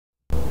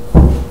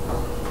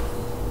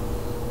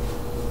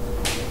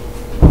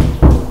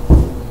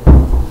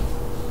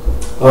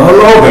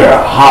Hello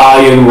there, hi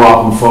and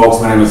welcome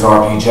folks. My name is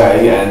RPJ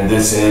and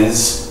this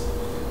is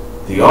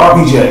the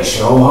RPJ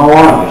Show. How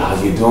are you?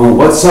 How you doing?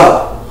 What's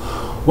up?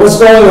 What's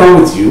going on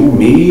with you?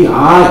 Me?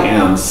 I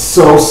am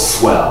so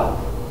swollen,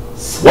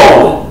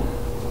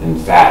 in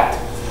fact.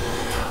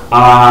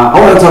 I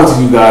want to talk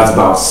to you guys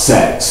about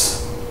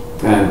sex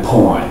and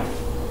porn.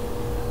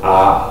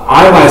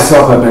 I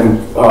myself have been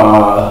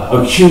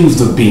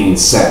accused of being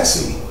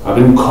sexy. I've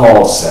been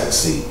called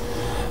sexy.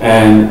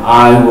 And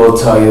I will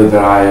tell you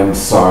that I am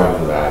sorry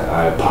for that.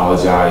 I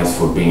apologize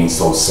for being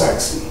so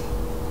sexy.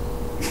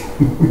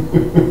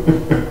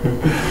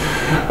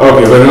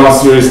 Okay, but in all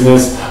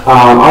seriousness,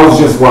 I was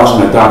just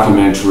watching a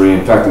documentary.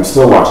 In fact, I'm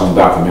still watching a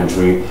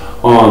documentary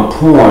on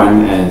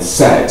porn and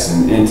sex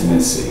and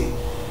intimacy.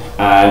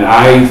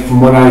 And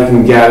from what I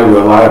can gather,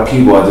 a lot of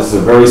people, this is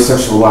a very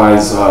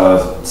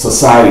sexualized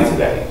society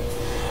today.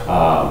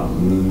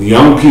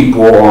 Young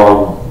people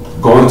are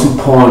going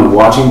to porn,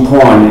 watching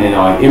porn, and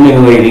are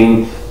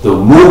emulating the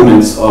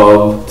movements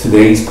of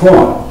today's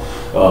porn.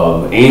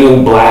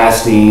 Anal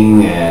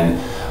blasting and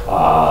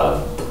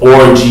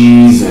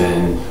orgies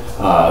and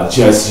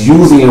just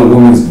using a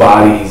woman's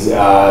bodies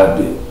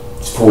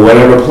for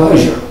whatever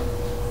pleasure.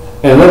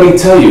 And let me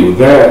tell you,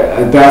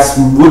 that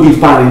would be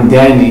fine and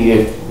dandy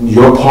if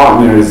your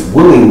partner is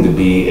willing to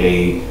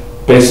be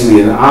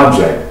basically an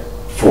object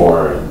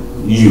for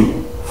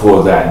you,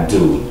 for that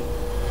dude.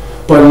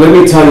 But let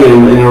me tell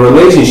you, in a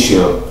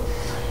relationship,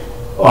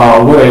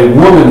 what a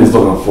woman is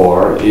looking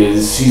for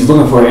is she's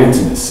looking for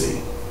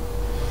intimacy.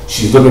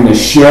 She's looking to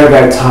share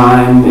that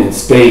time and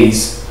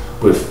space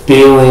with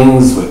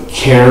feelings, with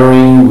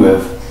caring,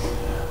 with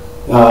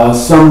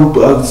some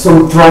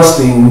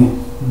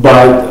thrusting,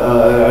 but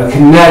a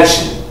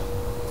connection.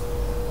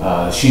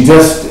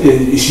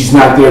 She's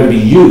not there to be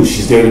used.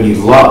 She's there to be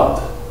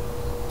loved.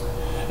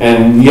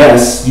 And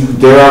yes,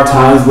 there are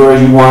times where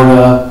you want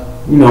to,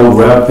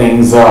 rev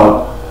things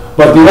up.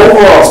 But the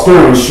overall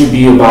experience should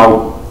be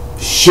about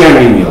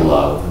sharing your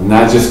love,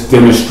 not just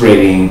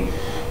demonstrating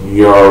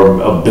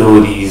your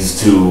abilities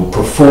to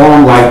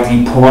perform like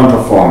the porn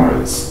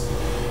performers.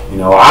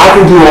 I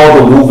can do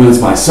all the movements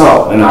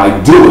myself, and I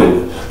do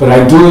it, but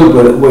I do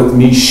it with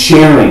me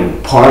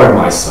sharing part of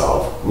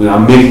myself when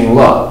I'm making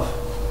love.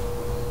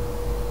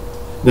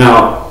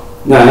 Now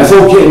that's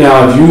okay.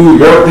 Now, if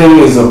your thing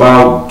is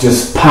about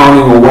just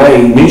pounding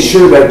away, make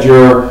sure that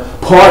your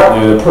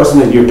partner, the person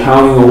that you're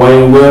pounding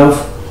away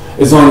with,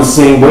 is on the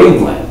same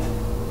wavelength.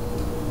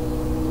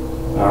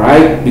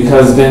 Alright?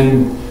 Because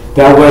then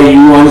that way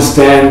you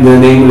understand the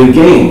name of the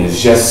game. It's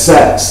just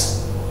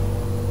sex.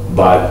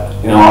 But,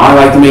 I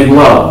like to make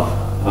love.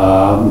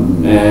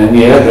 And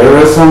yeah, there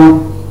are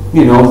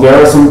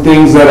some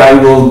things that I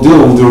will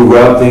do to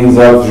rub things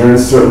up during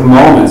certain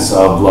moments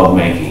of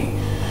lovemaking.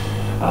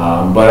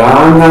 But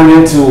I'm not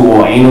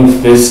into anal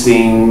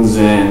fistings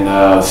and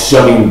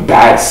shoving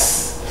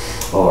bats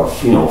or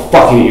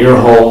fucking ear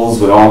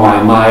holes with all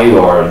my might,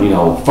 or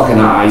fucking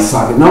an eye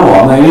socket. No,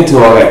 I'm not into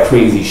all that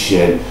crazy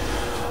shit.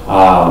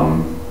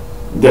 And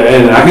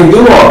I can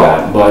do all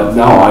that, but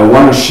no, I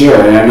want to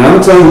share. And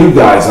I'm telling you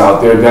guys out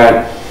there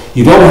that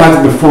you don't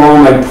have to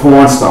perform like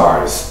porn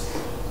stars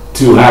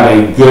to have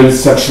a good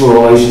sexual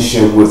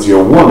relationship with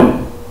your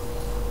woman,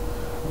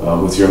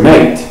 with your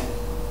mate.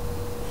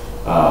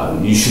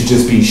 You should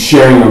just be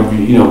sharing,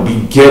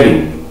 be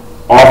giving,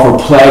 offer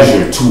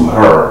pleasure to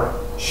her.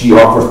 She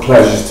offers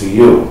pleasures to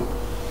you.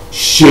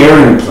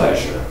 Sharing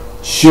pleasure.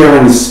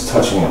 Sharing is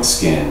touching of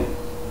skin.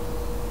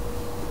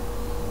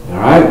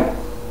 Alright?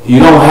 You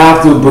don't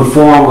have to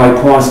perform like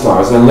porn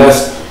stars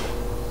unless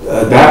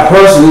that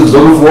person is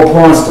looking for a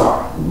porn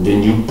star.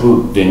 Then you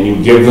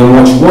give them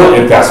what you want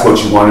if that's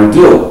what you want to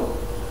do.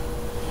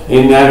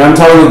 And I'm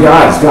telling you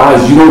guys,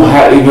 you don't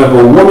have, even if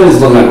a woman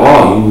is looking like,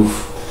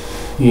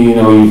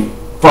 you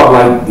fuck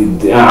like,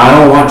 I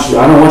don't want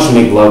you to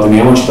make love to me,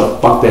 I want you to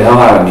fuck the hell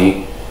out of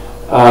me.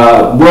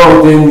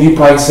 Well, then you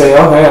probably say,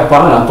 okay,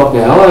 fine, I'll fuck the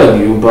hell out of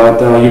you,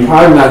 but you're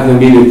probably not going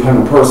to be the kind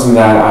of person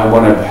that I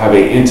want to have an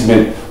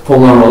intimate,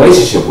 full-on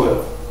relationship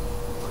with.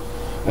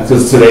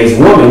 Because today's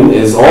woman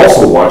is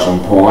also watching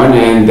porn,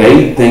 and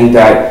they think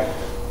that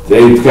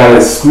they've got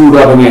it screwed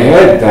up in their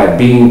head that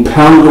being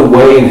pounded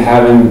away and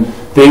having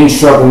things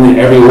shoved in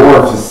every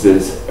orifice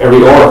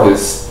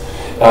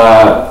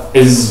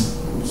is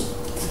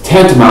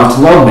tantamount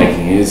to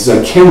lovemaking. It's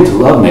akin to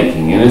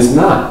lovemaking, and it's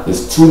not.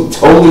 It's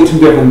totally two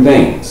different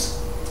things.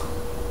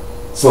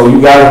 So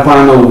you got to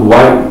find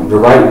the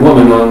right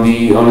woman on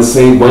the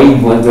same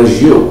wavelength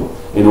as you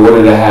in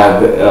order to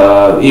have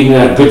even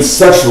a good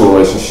sexual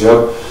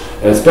relationship,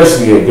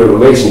 especially a good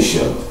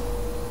relationship.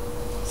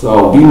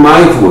 So be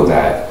mindful of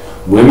that.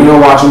 Women are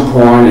watching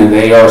porn and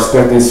they are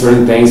expecting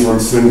certain things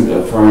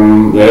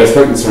they're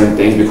expecting certain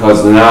things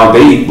because now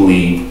they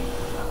believe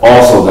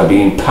also that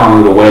being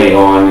pounded away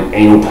on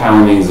anal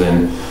poundings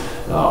and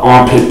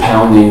armpit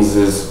poundings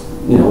is,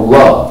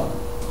 love.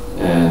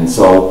 And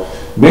so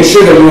make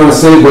sure that you're on the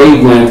same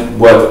wavelength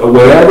with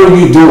whatever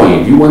you're doing.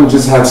 If you want to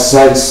just have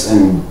sex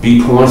and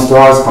be porn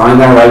stars, find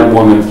that right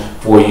woman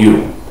for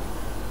you.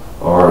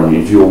 Or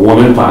if you're a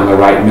woman, find the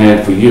right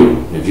man for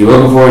you. If you're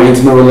looking for an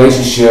intimate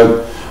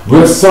relationship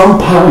with some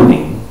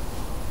pounding,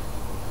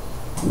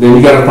 then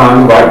you got to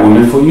find the right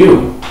woman for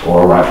you,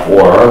 or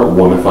a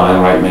woman find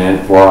the right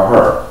man for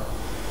her.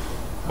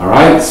 All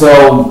right.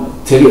 So,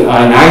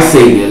 and I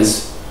say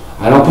this.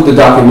 I don't put the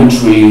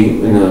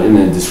documentary in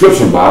the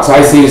description box.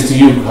 I say this to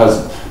you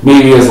because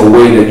maybe as a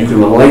way that you can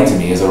relate to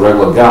me as a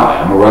regular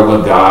guy. I'm a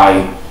regular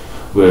guy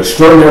with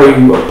extraordinary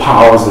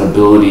powers and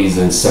abilities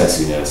and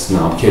sexiness.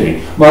 No, I'm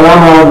kidding. But I'm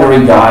an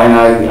ordinary guy,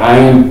 and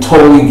I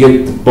totally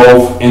get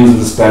both ends of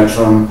the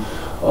spectrum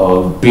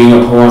of being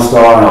a porn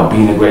star and of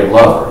being a great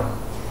lover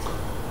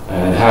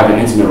and having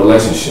intimate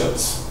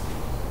relationships.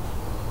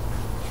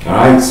 All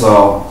right,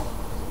 so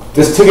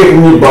just take it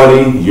from your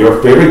buddy,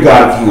 your favorite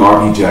guy, King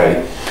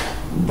RPJ,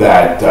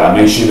 that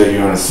make sure that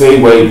you're on the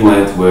same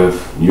wavelength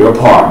with your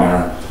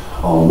partner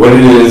on what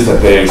it is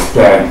that they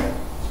expect,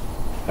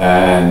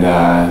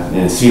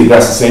 and see if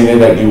that's the same thing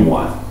that you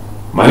want.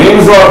 My name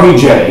is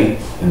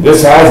RPJ, and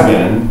this has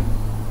been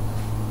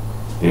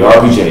the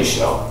RPJ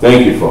Show.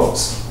 Thank you,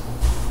 folks.